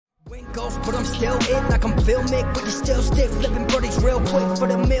lost, but I'm still in like I'm filmic, but you still stick. Flipping birdies real quick for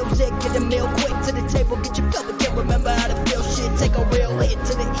the music. Get the meal quick to the table, get your fill, but can't remember how to feel shit. Take a real hit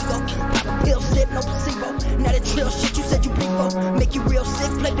to the ego. Pop a pill, sip, no placebo. Now the trill shit you said you people. Make you real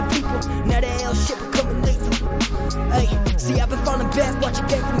sick, play the people. Now the L shit becoming lethal. Hey, see I've been falling back, watch a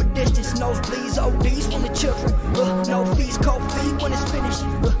game from a distance. Nosebleeds, ODs from the children. No fees, cold feet when it's finished.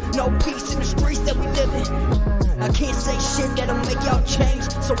 No peace in the streets that we live in. I can't say shit that'll make y'all change,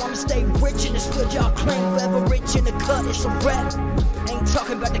 so I'ma stay rich in this field y'all claim. Forever rich in the cut, it's a rap. Ain't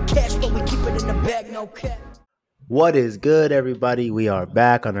talking about the cash, but we keep it in the bag, no cap. What is good, everybody? We are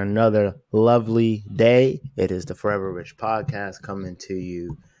back on another lovely day. It is the Forever Rich podcast coming to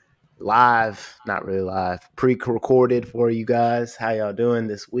you live, not really live, pre-recorded for you guys. How y'all doing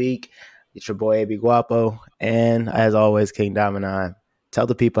this week? It's your boy AB Guapo, and as always, King Domini. Tell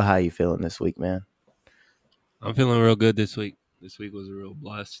the people how you feeling this week, man. I'm feeling real good this week. This week was a real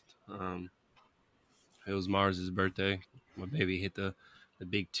blessed. It was Mars's birthday. My baby hit the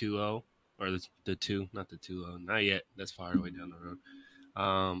big 2-0, or the 2, not the 2-0. Not yet. That's far away down the road.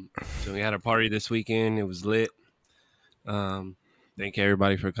 So we had a party this weekend. It was lit. Thank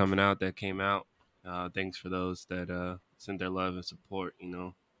everybody for coming out that came out. Thanks for those that sent their love and support,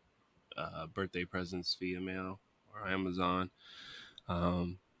 birthday presents via mail or Amazon.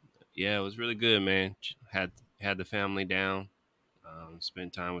 Yeah, it was really good, man. Had the family down,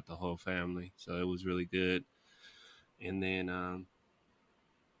 spent time with the whole family, so it was really good. And then,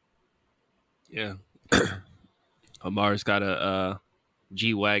 yeah, Amar's got a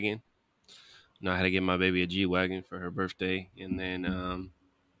G-Wagon. I had to get my baby a G-Wagon for her birthday, and then,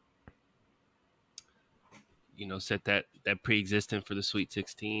 set that pre-existent for the Sweet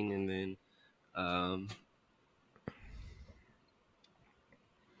 16, and then,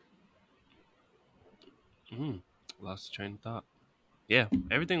 lost the train of thought. Yeah,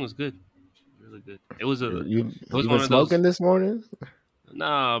 everything was good. Really good. It was You one been of smoking those. this morning?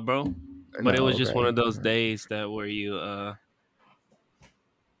 Nah, bro. But it was just okay. one of those days that where you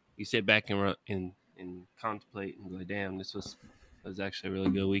sit back and contemplate and be like, damn, this was actually a really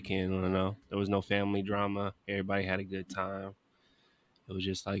good weekend. I don't know. There was no family drama. Everybody had a good time. It was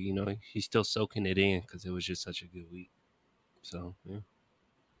just like, he's still soaking it in because it was just such a good week. So, yeah.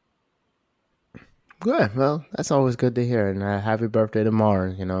 Good. Well, that's always good to hear. And happy birthday to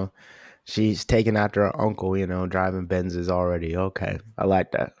Mars. She's taking after her uncle, driving Benzes already. Okay. I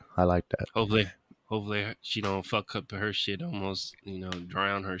like that. Hopefully she don't fuck up her shit, almost,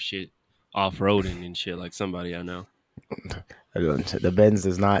 drown her shit off-roading and shit like somebody I know. The Benz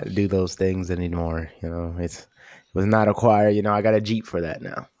does not do those things anymore. It was not acquired. I got a Jeep for that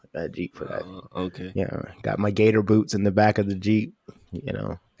now. Okay. Got my gator boots in the back of the Jeep,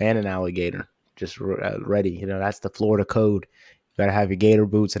 and an alligator just ready. That's the Florida code. You got to have your gator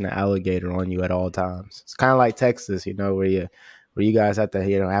boots and an alligator on you at all times. It's kind of like Texas, where you guys have to,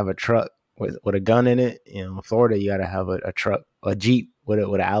 have a truck with a gun in it. In Florida, you got to have a Jeep with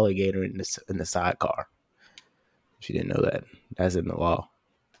an alligator in the sidecar. If you didn't know that, that's in the law.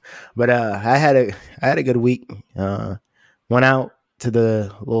 But I had a good week. Went out to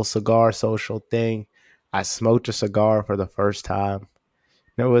the little cigar social thing. I smoked a cigar for the first time.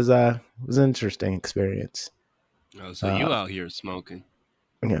 It was an interesting experience. Oh, so you out here smoking?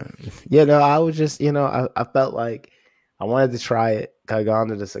 Yeah. No, I was just, I felt like I wanted to try it. I've gone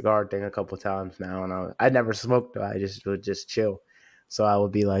to the cigar thing a couple times now, and I never smoked. I just would just chill. So I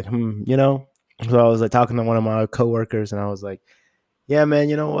would be like, So I was like talking to one of my coworkers, and I was like, "Yeah, man,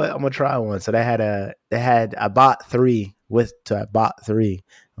 you know what? I'm gonna try one." So I bought three. I bought three.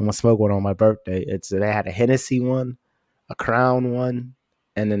 I'm gonna smoke one on my birthday. They had a Hennessy one, a Crown one,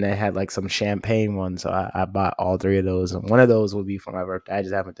 and then they had like some champagne one. So I bought all three of those, and one of those will be for my birthday. I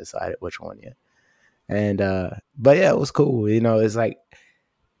just haven't decided which one yet. And but yeah, it was cool. It's like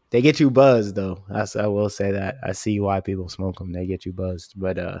they get you buzzed though. I will say that. I see why people smoke them. They get you buzzed,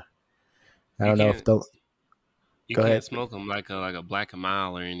 but I don't know if they'll. You Go can't ahead. smoke them like a Black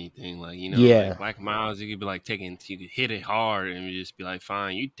Mile or anything. Like, Yeah. like Black Miles, you could be like you could hit it hard and you just be like,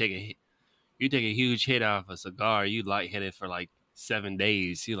 fine. You take a huge hit off a cigar, you hit it for like 7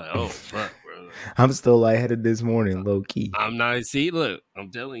 days. You're like, oh fuck, bro. I'm still lightheaded this morning, low key. I'm not. See, look,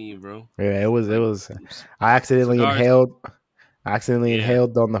 I'm telling you, bro. Yeah, it was. I accidentally inhaled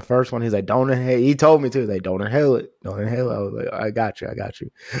on the first one. He's like, "Don't inhale." He told me to. He's like, "Don't inhale it. Don't inhale it." I was like, "I got you."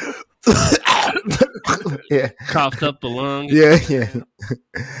 Yeah, coughed up the lungs. Yeah.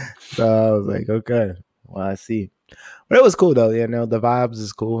 So I was like, "Okay, well, I see." But it was cool though. The vibes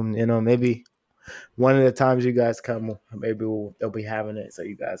is cool. Maybe one of the times you guys come, maybe they'll be having it so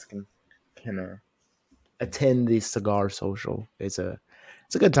you guys can attend the cigar social. It's a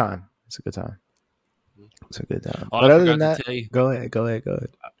good time. It's a good time. It's a good time. Oh, But I other than forgot to that, tell you, go ahead.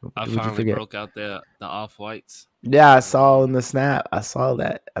 I Would you finally forget? broke out the off whites. Yeah, I saw in the snap. I saw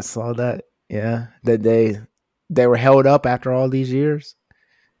that. Yeah, that they were held up after all these years.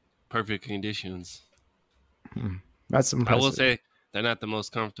 Perfect conditions. That's I will impressive. say they're not the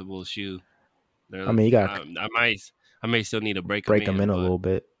most comfortable shoe. I mean, you gotta I may still need to break them break them in, in a but little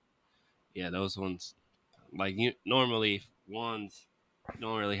bit. yeah, those ones like you normally ones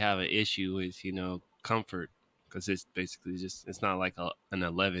don't really have an issue with comfort because it's basically just it's not like an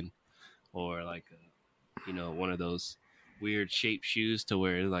 11 or like one of those weird shaped shoes to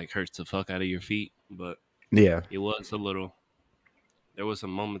where it like hurts the fuck out of your feet, but Yeah. it was a little. There was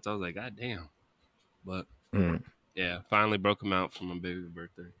some moments I was like, God damn, but Mm. yeah, finally broke them out for my baby's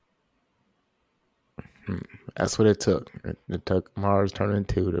birthday. That's what it took. It took Mars turning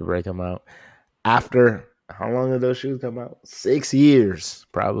 2 to break them out. After how long did those shoes come out? 6 years,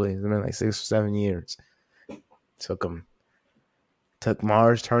 probably. It's been like 6 or 7 years. Took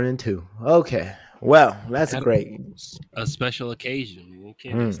Mars turning 2. Okay, well, that's Had great. a special occasion. You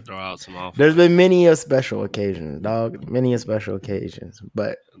can't just throw out some off. There's been many a special occasions, dog. Many a special occasions,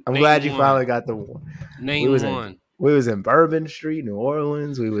 but I'm glad you finally got the one. Name one. We was in Bourbon Street, New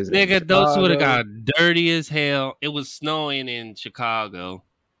Orleans. We was in Nigga, those would have Chicago. got dirty as hell. It was snowing in Chicago.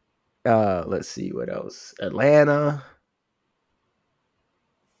 Let's see what else. Atlanta.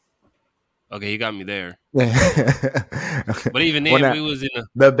 Okay, you got me there. But even then, we was in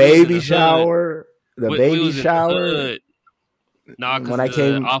the baby shower. The baby shower. Nah, because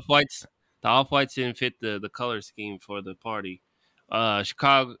the off-whites didn't fit the color scheme for the party.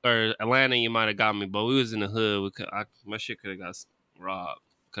 Chicago or Atlanta, you might have got me, but we was in the hood. My shit could have got robbed.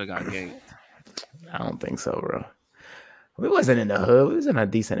 Could have got ganked. I don't think so, bro. We wasn't in the hood. We was in a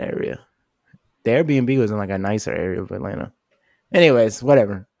decent area. The Airbnb was in like a nicer area of Atlanta. Anyways,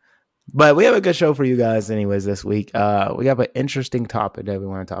 whatever. But we have a good show for you guys anyways this week. We have an interesting topic that we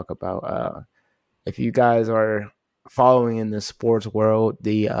want to talk about. If you guys are following in the sports world,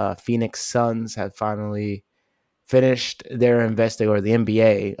 the Phoenix Suns have finally finished their investigation, or the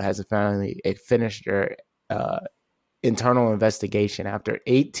NBA has finally finished their internal investigation after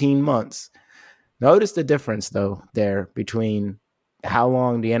 18 months. Notice the difference, though, there between how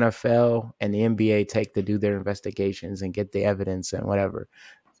long the NFL and the NBA take to do their investigations and get the evidence and whatever.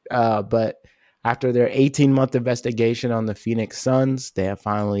 But after their 18-month investigation on the Phoenix Suns, they have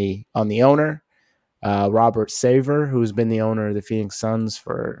finally, on the owner, Robert Sarver, who's been the owner of the Phoenix Suns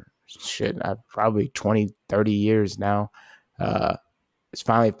for probably 20, 30 years now. It's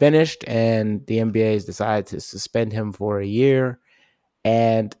finally finished, and the NBA has decided to suspend him for a year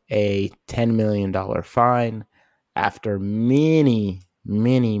and a $10 million fine after many,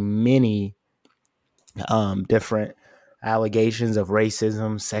 many, many different allegations of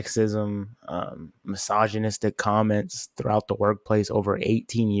racism, sexism, misogynistic comments throughout the workplace over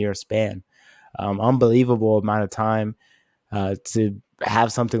 18-year span. Unbelievable amount of time to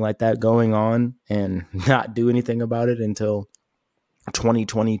have something like that going on and not do anything about it until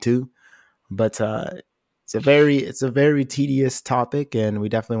 2022. But it's a very tedious topic, and we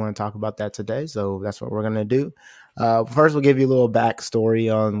definitely want to talk about that today. So that's what we're gonna do. First, we'll give you a little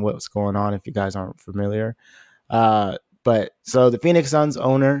backstory on what's going on if you guys aren't familiar. But so the Phoenix Suns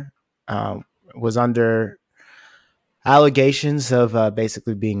owner was under allegations of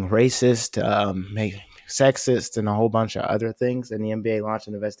basically being racist, sexist, and a whole bunch of other things. And the NBA launched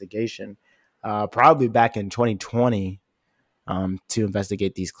an investigation probably back in 2020 to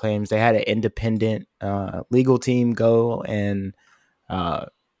investigate these claims. They had an independent legal team go and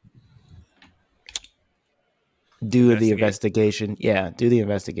do the investigation. Yeah, do the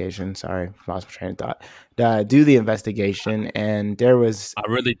investigation. Sorry, lost my train of thought. Do the investigation, and there was. I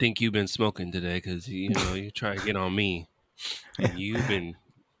really think you've been smoking today because you try to get on me, and you've been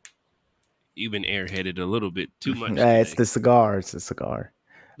airheaded a little bit too much. It's the cigar.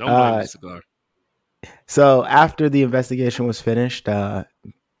 Don't blame the cigar. So after the investigation was finished,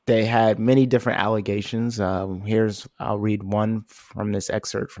 they had many different allegations. I'll read one from this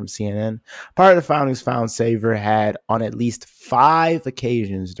excerpt from CNN. Part of the foundings found Sarver had on at least 5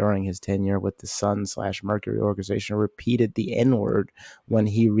 occasions during his tenure with the Sun/Mercury organization repeated the N-word when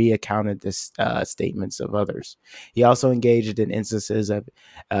he reaccounted the statements of others. He also engaged in instances of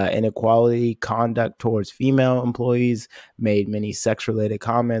inequality conduct towards female employees, made many sex-related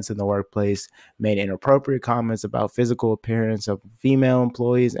comments in the workplace, made inappropriate comments about physical appearance of female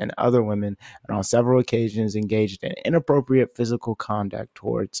employees and other women, and on several occasions engaged in inappropriate physical conduct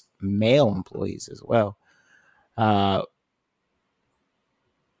towards male employees as well.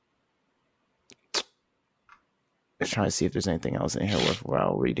 Let's try to see if there's anything else in here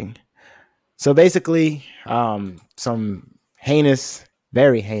worthwhile reading. So basically, some heinous,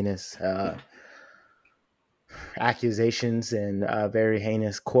 very heinous accusations and very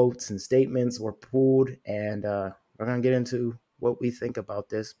heinous quotes and statements were pulled, and we're gonna get into what we think about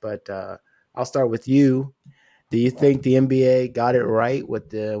this. But I'll start with you. Do you think the NBA got it right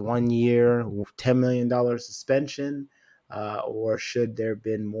with the 1 year, $10 million suspension, or should there have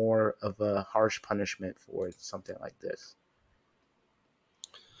been more of a harsh punishment for something like this?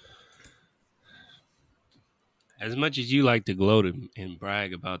 As much as you like to gloat and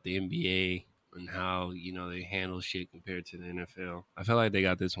brag about the NBA and how they handle shit compared to the NFL, I feel like they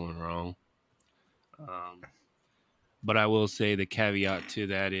got this one wrong. Um, but I will say the caveat to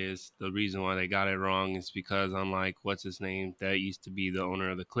that is the reason why they got it wrong is because unlike what's his name that used to be the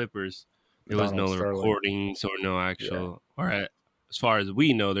owner of the Clippers, there was Donald no Sterling. recordings or no Yeah. actual as far as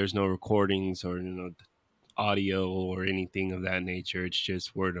we know, there's no recordings or audio or anything of that nature. It's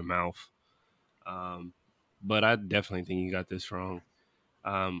just word of mouth. Um, but I definitely think you got this wrong.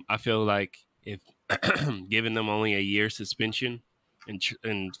 I feel like if giving them only a year suspension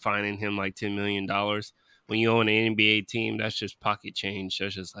and fining him like $10 million, when you own an NBA team, that's just pocket change.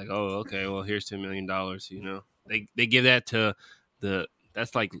 That's just like, oh, okay, well, here's $10 million. They give that to the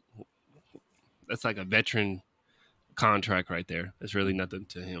that's like a veteran contract right there. That's really nothing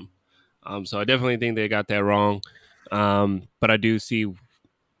to him. So I definitely think they got that wrong. But I do see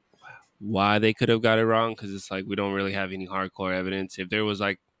why they could have got it wrong because it's like we don't really have any hardcore evidence. If there was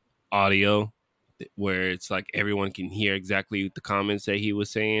like audio where it's like everyone can hear exactly the comments that he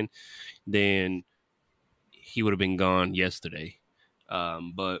was saying, then he would have been gone yesterday.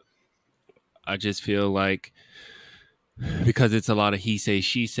 But I just feel like because it's a lot of he says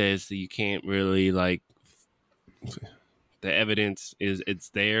she says that you can't really like the evidence is it's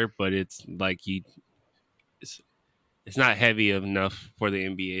there, but it's like it's, it's not heavy enough for the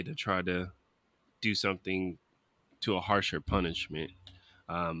NBA to try to do something to a harsher punishment.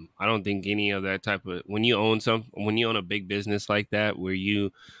 I don't think any of that type of when you own a big business like that where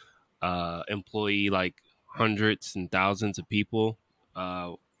you employee like hundreds and thousands of people,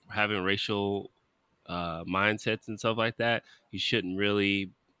 uh, having racial mindsets and stuff like that, you shouldn't really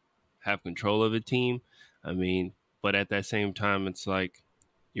have control of a team. I mean, but at that same time, it's like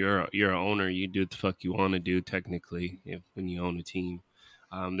you're an owner. You do what the fuck you want to do technically when you own a team.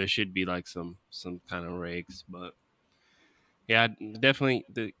 There should be like some kind of regs, but yeah, definitely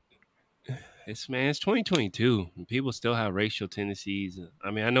it's 2022 and people still have racial tendencies.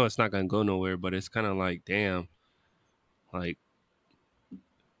 I mean, I know it's not gonna go nowhere, but it's kind of like, damn, like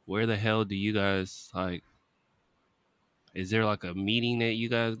where the hell do you guys like? Is there like a meeting that you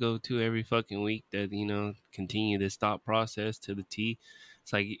guys go to every fucking week that continue this thought process to the T?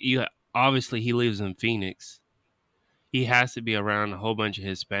 It's like you obviously he lives in Phoenix. He has to be around a whole bunch of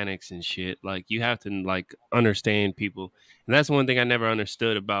Hispanics and shit. Like you have to like understand people, and that's one thing I never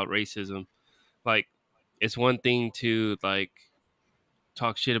understood about racism. Like it's one thing to like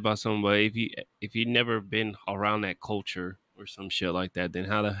talk shit about somebody if you've never been around that culture or some shit like that, then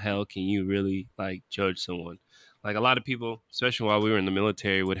how the hell can you really like judge someone? Like a lot of people, especially while we were in the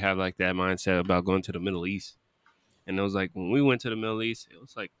military, would have like that mindset about going to the Middle East. And it was like when we went to the Middle East, it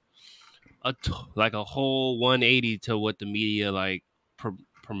was like like a whole 180 to what the media like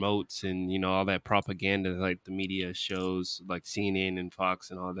promotes and all that propaganda like the media shows like CNN and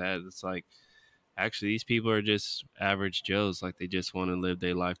Fox and all that. It's like actually these people are just average joes, like they just want to live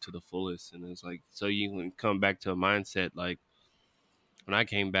their life to the fullest. And it's like so you can come back to a mindset like when I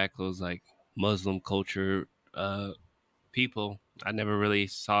came back it was like Muslim culture people. I never really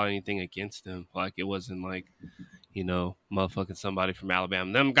saw anything against them. Like it wasn't like motherfucking somebody from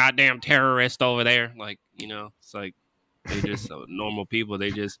Alabama, them goddamn terrorists over there, like it's like they're just normal people.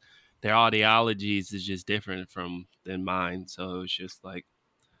 Their ideologies is just different from than mine, so it's just like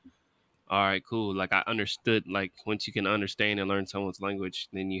all right, cool. Like I understood. Like once you can understand and learn someone's language,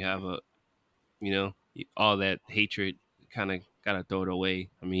 then you have all that hatred kind of gotta throw it away.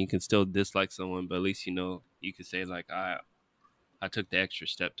 I mean, you can still dislike someone, but at least you can say like I took the extra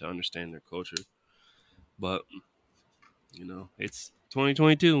step to understand their culture. But it's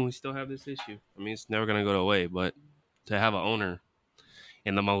 2022 and we still have this issue. I mean, it's never gonna go away. But to have an owner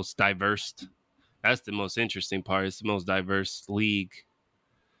in the most diverse, that's the most interesting part. It's the most diverse league,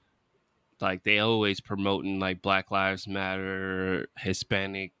 like they always promoting like Black Lives Matter,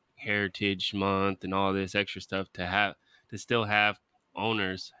 Hispanic Heritage Month, and all this extra stuff to still have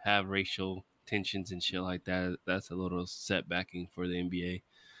owners have racial tensions and shit like that. That's a little setbacking for the NBA.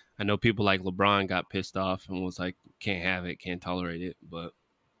 I know people like LeBron got pissed off and was like, "Can't have it, can't tolerate it," but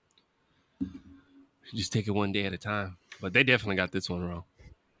just take it one day at a time. But they definitely got this one wrong.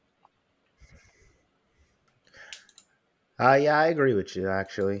 Yeah, I agree with you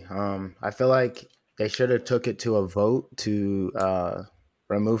actually. I feel like they should have took it to a vote to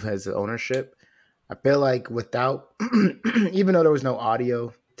remove his ownership. I feel like without, even though there was no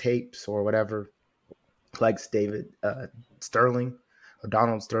audio tapes or whatever, like David Sterling or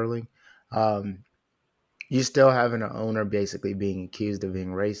Donald Sterling, um, you still have an owner basically being accused of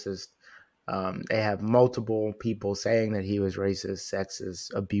being racist. They have multiple people saying that he was racist,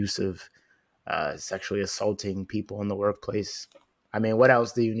 sexist, abusive, sexually assaulting people in the workplace. I mean, what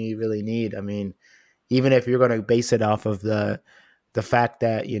else do you really need? I mean, even if you're going to base it off of the fact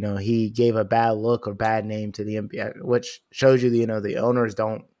that he gave a bad look or bad name to the NBA, which shows you the owners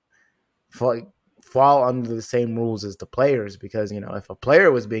don't fall, fall under the same rules as the players, because if a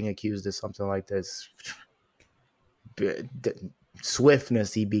player was being accused of something like this,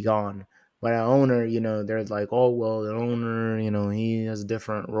 swiftness he'd be gone. But an owner, they're like, oh well, the owner, he has a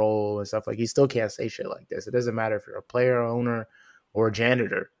different role and stuff. Like, he still can't say shit like this. It doesn't matter if you're a player, owner, or a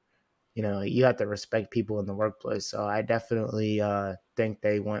janitor. You have to respect people in the workplace. So I definitely think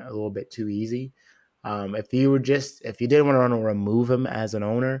they went a little bit too easy. If you didn't want to remove him as an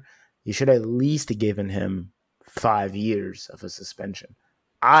owner, you should at least have given him 5 years of a suspension.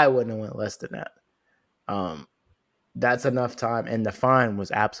 I wouldn't have went less than that. That's enough time, and the fine was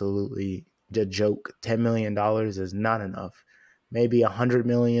absolutely a joke. $10 million is not enough. Maybe $100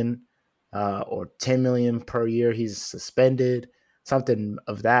 million or $10 million per year he's suspended, something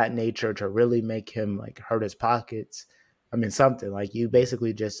of that nature, to really make him like hurt his pockets. I mean, something like, you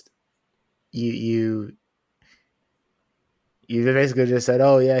basically just you basically just said,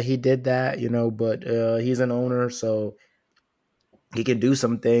 oh yeah, he did that, but he's an owner, so he can do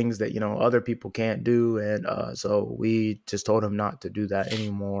some things that other people can't do, and so we just told him not to do that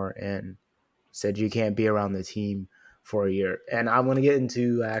anymore, and said you can't be around the team for a year. And I'm going to get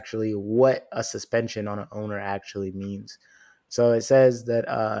into actually what a suspension on an owner actually means. So it says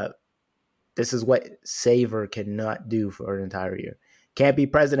that this is what Saver cannot do for an entire year. Can't be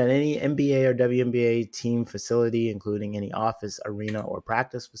present at any NBA or WNBA team facility, including any office, arena, or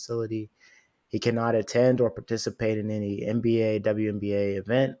practice facility. He cannot attend or participate in any NBA, WNBA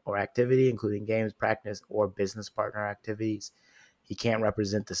event or activity, including games, practice, or business partner activities. He can't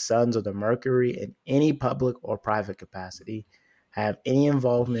represent the Suns or the Mercury in any public or private capacity, have any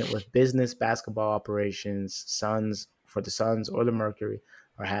involvement with business basketball operations, for the Suns or the Mercury,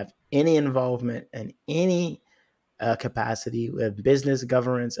 or have any involvement in any capacity with business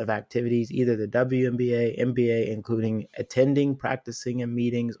governance of activities, either the WNBA, NBA, including attending, practicing, and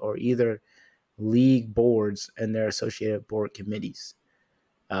meetings, or either league boards and their associated board committees.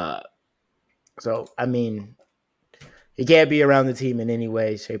 So, I mean, he can't be around the team in any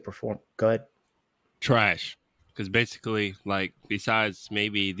way, shape, or form. Go ahead. Trash. Because basically, like, besides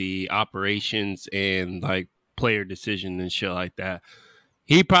maybe the operations and like player decision and shit like that,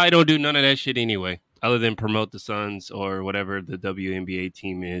 he probably don't do none of that shit anyway, other than promote the Suns or whatever the WNBA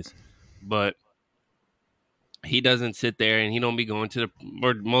team is. But he doesn't sit there and he don't be going to the,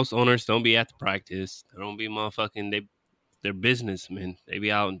 or most owners don't be at the practice. They don't be motherfucking, they're businessmen. They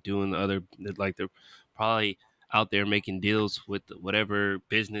be out and doing the other, like, they're probably out there making deals with whatever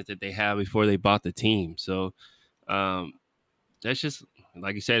business that they have before they bought the team. So that's just,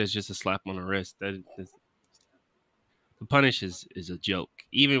 like you said, it's just a slap on the wrist. The punish is a joke.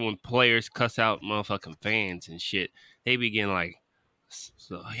 Even when players cuss out motherfucking fans and shit, they begin like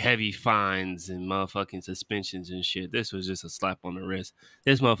so heavy fines and motherfucking suspensions and shit. This was just a slap on the wrist.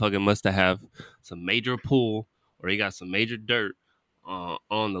 This motherfucker must have some major pull, or he got some major dirt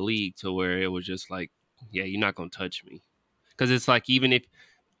on the league to where it was just like, yeah, you're not gonna touch me. Because it's like, even if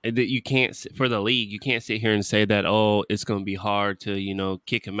that you can't, for the league, you can't sit here and say that, oh, it's going to be hard to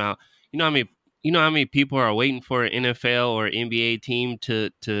kick him out. You know how many people are waiting for an NFL or NBA team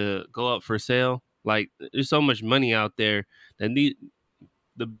to go up for sale? Like, there's so much money out there that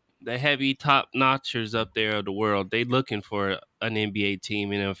the heavy top notchers up there of the world, they looking for an NBA team,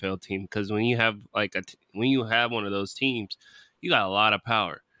 NFL team, because when you have like when you have one of those teams, you got a lot of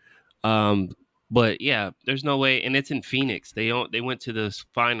power. um, but yeah, there's no way, and it's in Phoenix. They went to the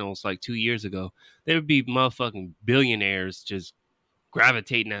finals like 2 years ago. There would be motherfucking billionaires just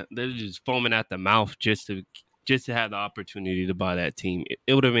gravitating at, they're just foaming at the mouth just to have the opportunity to buy that team.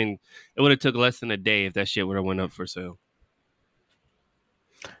 It would have been, it would have took less than a day if that shit would have went up for sale.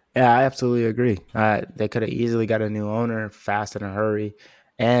 Yeah, I absolutely agree. They could have easily got a new owner fast in a hurry,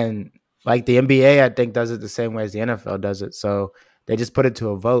 and like the NBA, I think does it the same way as the NFL does it. So they just put it to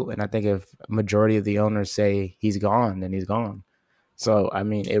a vote, and I think if majority of the owners say he's gone, then he's gone. So I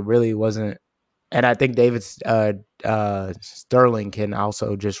mean, it really wasn't. And I think David Sterling can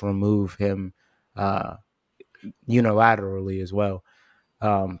also just remove him unilaterally as well.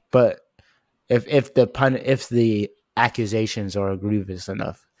 But if the accusations are grievous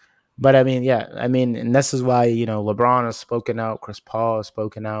enough. But I mean, yeah, I mean, and this is why LeBron has spoken out, Chris Paul has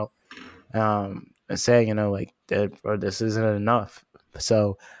spoken out, saying like that, or this isn't enough.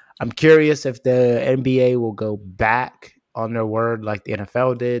 So I'm curious if the NBA will go back on their word like the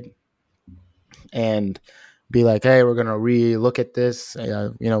NFL did, and be like, hey, we're gonna re-look at this.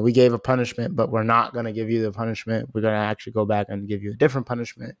 We gave a punishment, but we're not gonna give you the punishment. We're gonna actually go back and give you a different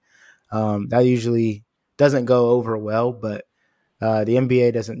punishment. That usually doesn't go over well, but the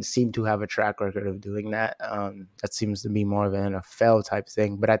NBA doesn't seem to have a track record of doing that. That seems to be more of an NFL type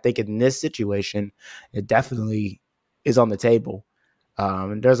thing. But I think in this situation, it definitely is on the table.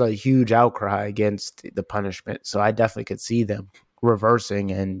 And there's a huge outcry against the punishment. So I definitely could see them reversing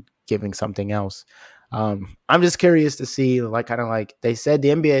and giving something else. I'm just curious to see, like, kind of like they said, the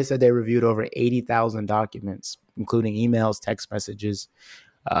NBA said they reviewed over 80,000 documents, including emails, text messages,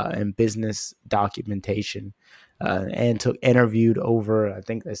 and business documentation, and interviewed over, I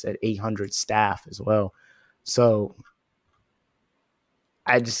think they said 800 staff as well. So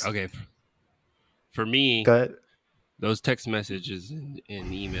okay. For me, those text messages and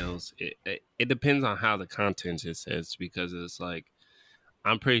emails, it depends on how the content it says, because it's like,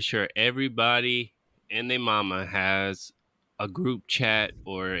 I'm pretty sure everybody and their mama has a group chat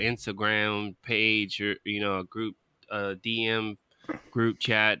or Instagram page, or a group DM group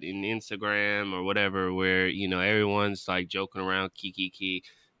chat in Instagram or whatever, where everyone's like joking around, kiki,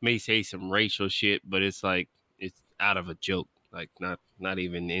 may say some racial shit, but it's like it's out of a joke, like not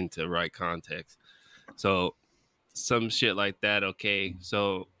even into right context. So some shit like that, okay.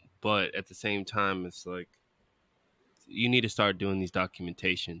 So, but at the same time, it's like you need to start doing these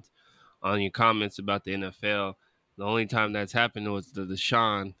documentations on your comments about the NFL. The only time that's happened was the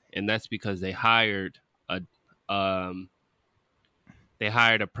Deshaun, and that's because a um, they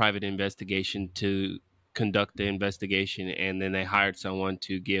hired a private investigation to conduct the investigation, and then they hired someone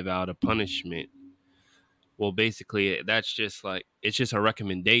to give out a punishment. Well, basically, that's just like, it's just a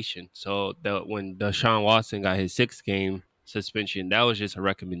recommendation. So when Deshaun Watson got his 6-game suspension, that was just a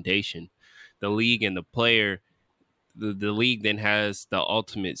recommendation. The league and the player, the league then has the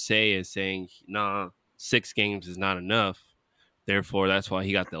ultimate say as saying, nah, 6 games is not enough. Therefore, that's why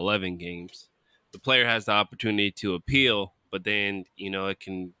he got the 11 games. The player has the opportunity to appeal, but then it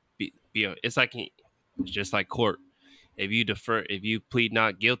can be it's like, it's just like court. If you plead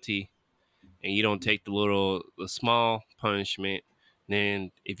not guilty and you don't take the small punishment,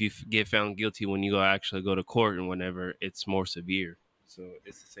 then if you get found guilty when you actually go to court and whenever, it's more severe. So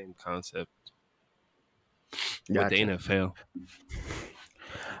it's the same concept with the NFL.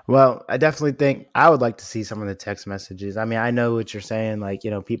 Well, I definitely think I would like to see some of the text messages. I mean, I know what you're saying. Like,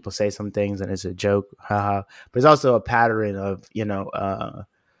 people say some things and it's a joke, haha. But it's also a pattern of,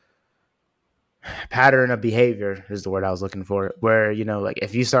 pattern of behavior is the word I was looking for. Where, like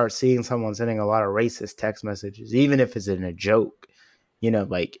if you start seeing someone sending a lot of racist text messages, even if it's in a joke,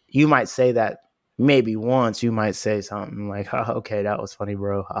 like you might say that maybe once. You might say something like, oh, okay, that was funny,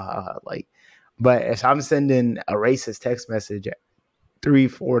 bro. Like, but if I'm sending a racist text message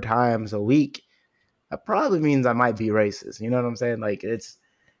 3-4 times a week, that probably means I might be racist. You know what I'm saying? Like it's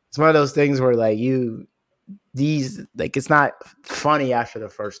one of those things where like it's not funny after the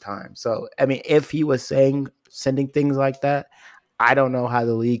first time. So I mean, if he was sending things like that, I don't know how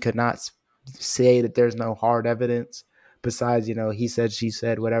the league could not say that there's no hard evidence besides he said, she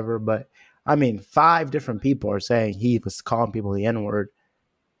said, whatever. But I mean, 5 different people are saying he was calling people the N-word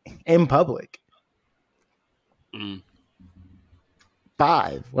in public.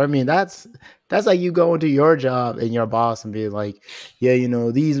 5. I mean, that's like you go into your job and your boss and be like, yeah,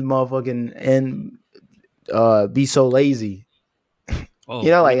 these motherfucking and be so lazy.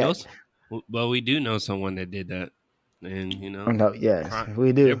 Oh, well, we do know someone that did that, and no, yes,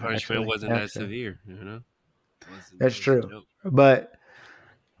 we do. Their punishment wasn't that severe, That's true, but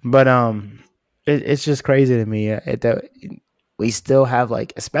it's just crazy to me that we still have,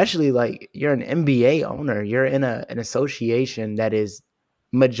 like, especially like you're an NBA owner, you're in an association that is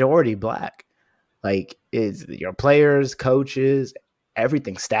majority black. Like, is your players, coaches,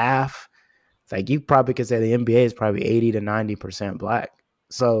 everything, staff. It's like you probably could say the NBA is probably 80 to 90% black.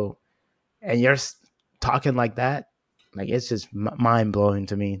 So, and you're talking like that, like it's just mind blowing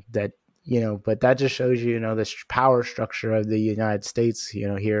to me that But that just shows you, the power structure of the United States.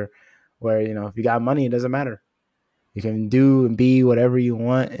 Here, where if you got money, it doesn't matter. You can do and be whatever you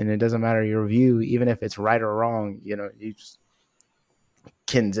want, and it doesn't matter your view, even if it's right or wrong. You just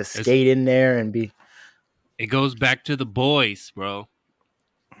can skate in there and be. It goes back to the boys, bro.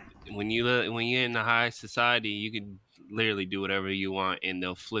 when you're in the high society, you can literally do whatever you want, and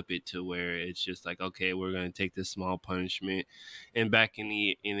they'll flip it to where it's just like, okay, we're gonna take this small punishment, and back in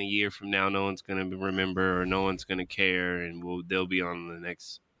a year from now, no one's gonna remember or no one's gonna care, and they'll be on the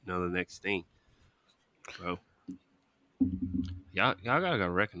next thing, bro. Y'all gotta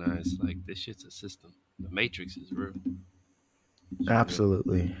recognize like this shit's a system. The Matrix is real. It's real.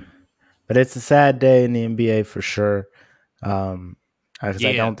 Absolutely. But it's a sad day in the NBA for sure. Because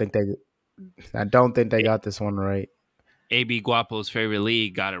I don't think they got this one right. AB Guapo's favorite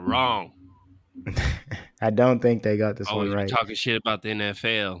league got it wrong. I don't think they got this one You're right. talking shit about the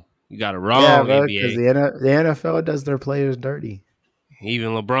NFL. You got it wrong, Yeah, bro, ABA. because the NFL does their players dirty.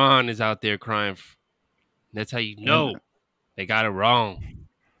 Even LeBron is out there crying. That's how you know they got it wrong.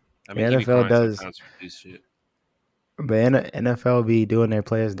 I mean, the NFL does. For this shit. But NFL be doing their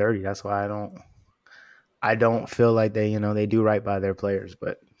players dirty. That's why I don't feel like they do right by their players.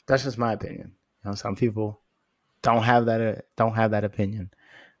 But that's just my opinion. Some people don't have that opinion.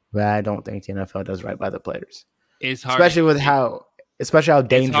 But I don't think the NFL does right by the players. It's hard, especially how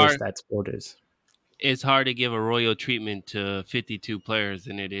dangerous that sport is. It's hard to give a royal treatment to 52 players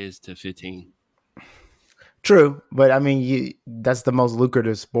than it is to 15. True, but I mean, that's the most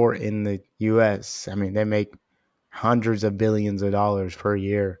lucrative sport in the U.S. I mean, they make hundreds of billions of dollars per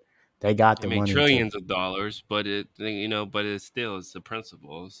year. They got the money. Trillions of dollars, but it's the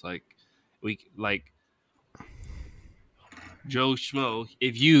principle. It's like Joe Schmo.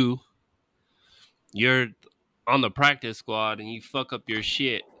 If you're on the practice squad and you fuck up your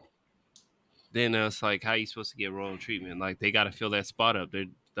shit, then it's like, how are you supposed to get royal treatment? Like, they got to fill that spot up.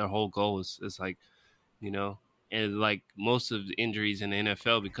 Their whole goal is like, and like most of the injuries in the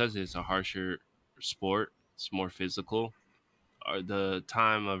NFL, because it's a harsher sport, it's more physical. The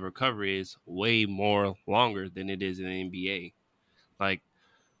time of recovery is way more longer than it is in the NBA. Like,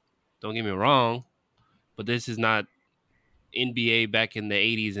 don't get me wrong, but this is not NBA back in the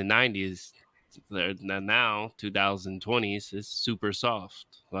 80s and 90s. Now 2020s is super soft.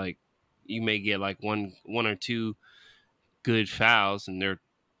 Like, you may get like one or two good fouls, and they're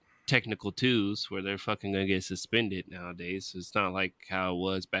technical twos where they're fucking gonna get suspended nowadays. It's not like how it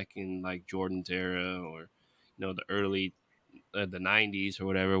was back in like Jordan's era, or the early the 90s or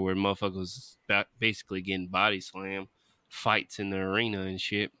whatever, where motherfuckers basically getting body slammed, fights in the arena and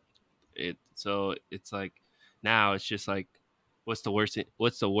shit. So it's like now it's just like, what's the worst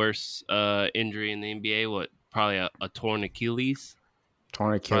injury in the NBA? What, probably a torn Achilles?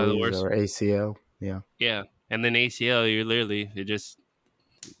 Torn Achilles or ACL. Yeah. And then ACL,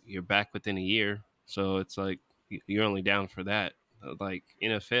 you're back within a year. So it's like you're only down for that. Like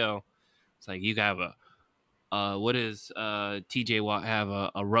NFL, it's like you have what does TJ Watt have,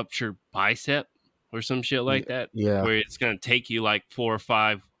 a ruptured bicep or some shit like that? Yeah. Where it's gonna take you like 4 or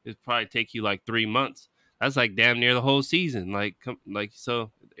 5. It'd probably take you like 3 months. That's like damn near the whole season.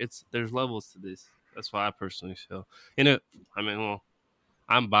 So there's levels to this. That's why I personally feel.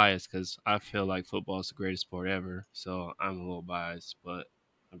 I'm biased because I feel like football is the greatest sport ever. So I'm a little biased, but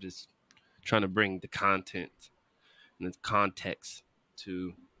I'm just trying to bring the content and the context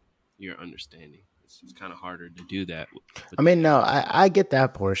to your understanding. It's kind of harder to do that. I mean, no, I get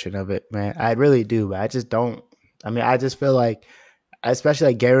that portion of it, man. I really do, but I just don't. I mean, I just feel like, especially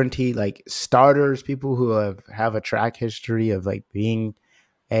like guaranteed like starters, people who have a track history of like being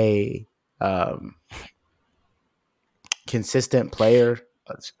a consistent player.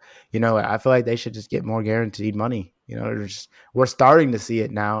 I feel like they should just get more guaranteed money. We're starting to see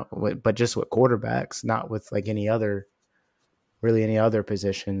it now, but just with quarterbacks, not with like any other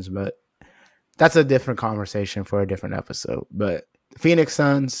positions. But that's a different conversation for a different episode. But Phoenix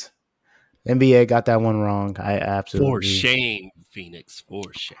Suns, NBA got that one wrong. I absolutely. For shame, Phoenix. For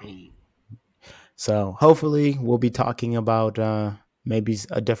shame. So hopefully we'll be talking about maybe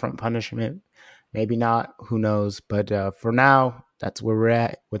a different punishment. Maybe not. Who knows? But for now, that's where we're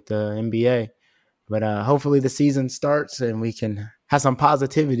at with the NBA. But hopefully the season starts and we can have some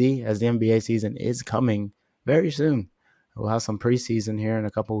positivity, as the NBA season is coming very soon. We'll have some preseason here in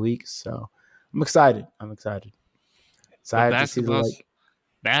a couple weeks. So I'm excited.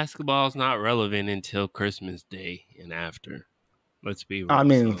 Basketball's not relevant until Christmas Day and after. Let's be real. I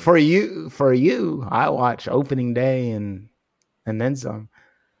mean, for you, I watch opening day and then some.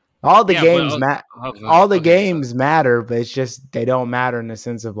 All the games matter, but it's just they don't matter in the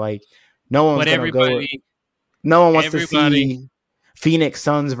sense of like no one's gonna go. No one wants to see Phoenix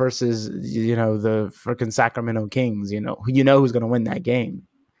Suns versus the freaking Sacramento Kings. Who's gonna win that game.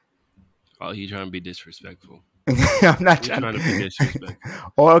 Oh, you trying to be disrespectful? I'm not trying to be disrespectful.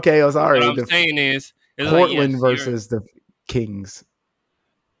 Sorry. What I'm saying is Portland versus the Kings.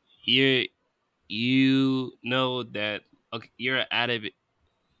 you know that okay, you're an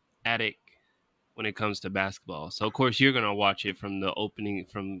addict when it comes to basketball. So of course you're gonna watch it from the opening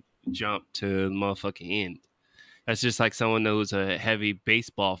from jump to the motherfucking end. That's just like someone who's a heavy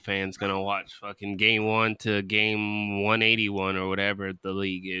baseball fan's gonna watch fucking game 1 to game 181 or whatever the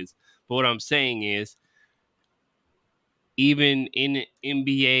league is. But what I'm saying is, even in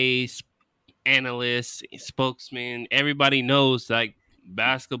NBA analysts, spokesmen, everybody knows like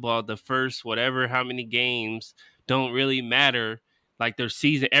basketball, the first whatever how many games don't really matter. Like their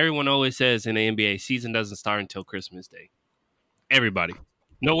season, everyone always says in the NBA, season doesn't start until Christmas Day. Everybody.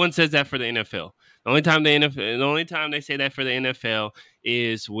 No one says that for the NFL. The only time they say that for the NFL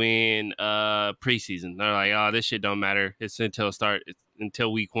is when preseason. They're like, oh, this shit don't matter. It's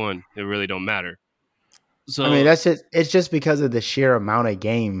until week 1. It really don't matter. I mean, So it's just because of the sheer amount of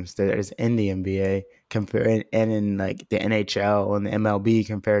games that is in the NBA compared and in like the NHL and the MLB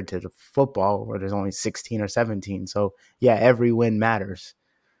compared to the football where there's only 16 or 17. So yeah, every win matters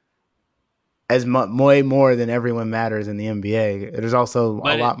way more than every win matters in the NBA. There's also a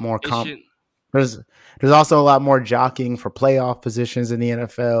but lot more it shouldn't. there's also a lot more jockeying for playoff positions in the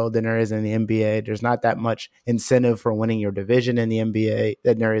NFL than there is in the NBA. There's not that much incentive for winning your division in the NBA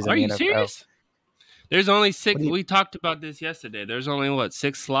than there is in Are the you NFL. serious? There's only What 6. do you, We talked about this yesterday. There's only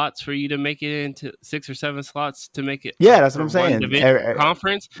 6 slots for you to make it into 6 or 7 slots to make it yeah, that's what for I'm one saying. division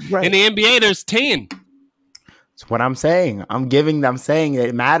conference. In Right. the NBA, there's 10. That's what I'm saying. I'm saying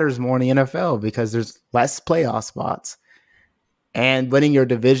it matters more in the NFL because there's less playoff spots. And winning your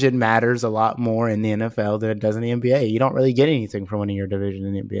division matters a lot more in the NFL than it does in the NBA. You don't really get anything from winning your division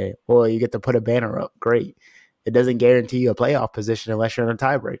in the NBA. Well, you get to put a banner up. Great. It doesn't guarantee you a playoff position unless you're in a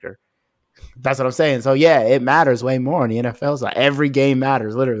tiebreaker. That's what I'm saying. So yeah, it matters way more in the NFL. So every game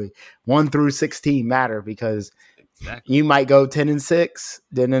matters, literally. 1 through 16 matter because Exactly. you might go 10-6.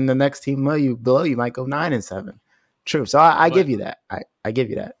 Then in the next team below you might go 9-7. True. So I give you that. I give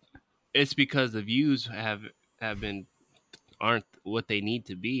you that. It's because the views aren't what they need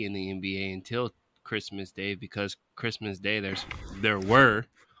to be in the NBA until Christmas Day, because Christmas Day there were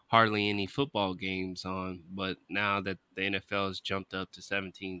hardly any football games on, but now that the NFL has jumped up to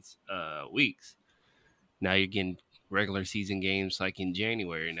 17 weeks, now you're getting regular season games like in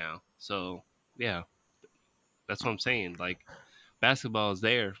January now. So yeah, that's what I'm saying. Like basketball is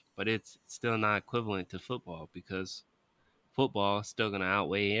there, but it's still not equivalent to football because football is still gonna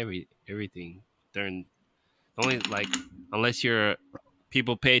outweigh everything during only like unless you're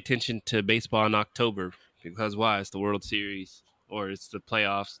people pay attention to baseball in October because why? It's the World Series or it's the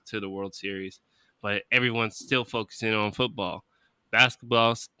playoffs to the World Series, but everyone's still focusing on football.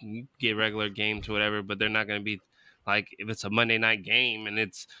 Basketball, you get regular games or whatever, but they're not going to be like if it's a Monday night game and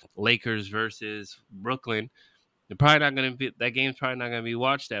it's Lakers versus Brooklyn. They're probably not going to be that game's probably not going to be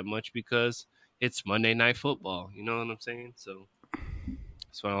watched that much because it's Monday night football. You know what I'm saying? So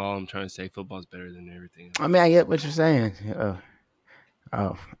that's all I'm trying to say. Football's better than everything else. I mean, I get what you're saying.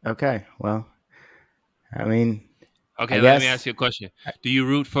 Oh, okay. Well, I mean, Okay, I let me guess. ask you a question. Do you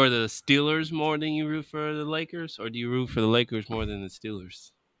root for the Steelers more than you root for the Lakers, or do you root for the Lakers more than the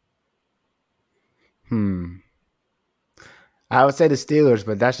Steelers? I would say the Steelers,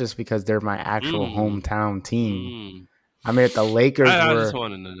 but that's just because they're my actual Mm, hometown team. mm. I mean, if the Lakers I just were,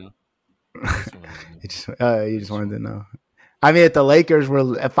 wanted to know. I just wanted to know. you just wanted to know. I mean, if the Lakers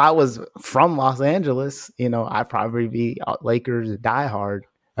were, if I was from Los Angeles, I'd probably be a Lakers diehard.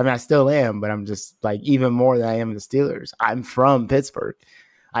 I mean, I still am, but I'm just like even more than I am the Steelers. I'm from Pittsburgh.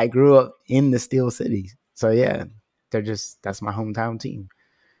 I grew up in the Steel City, so yeah, that's my hometown team.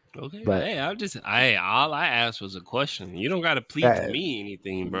 Okay, But hey, all I asked was a question. You don't got to plead to uh, me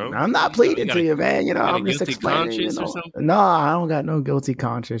anything, bro. I'm not You pleading got to you, man. got a I'm just guilty explaining. conscience or something? No, I don't got no guilty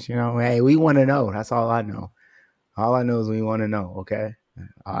conscience. Hey, we want to know. That's all I know. All I know is we want to know. Okay,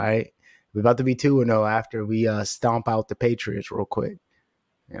 all right. We're about to be 2-0 after we stomp out the Patriots real quick.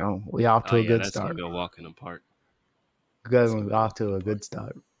 We off Oh to a yeah, good that's gonna start. be a walk in the park. That's gonna Good, be a off walk in to the a park. good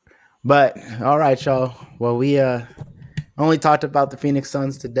start. But all right, y'all. Well, we only talked about the Phoenix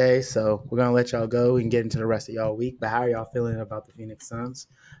Suns today, so we're gonna let y'all go and get into the rest of y'all week. But how are y'all feeling about the Phoenix Suns?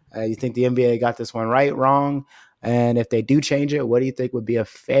 You think the NBA got this one right, wrong? And if they do change it, what do you think would be a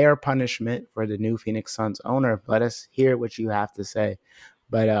fair punishment for the new Phoenix Suns owner? Let us hear what you have to say.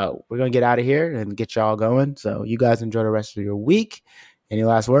 But we're gonna get out of here and get y'all going. So you guys enjoy the rest of your week. Any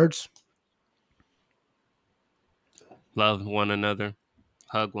last words? Love one another,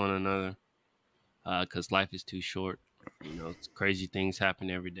 hug one another, because life is too short. Crazy things happen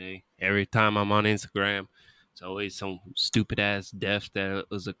every day. Every time I'm on Instagram, it's always some stupid ass death that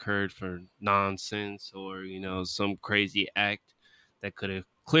was occurred for nonsense or some crazy act that could have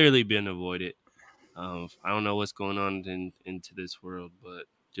clearly been avoided. I don't know what's going on into this world, but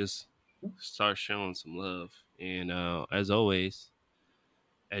just start showing some love. And as always,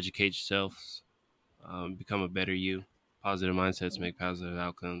 educate yourselves, become a better you. Positive mindsets make positive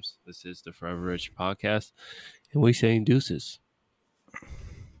outcomes. This is the Forever Rich podcast, and we saying deuces.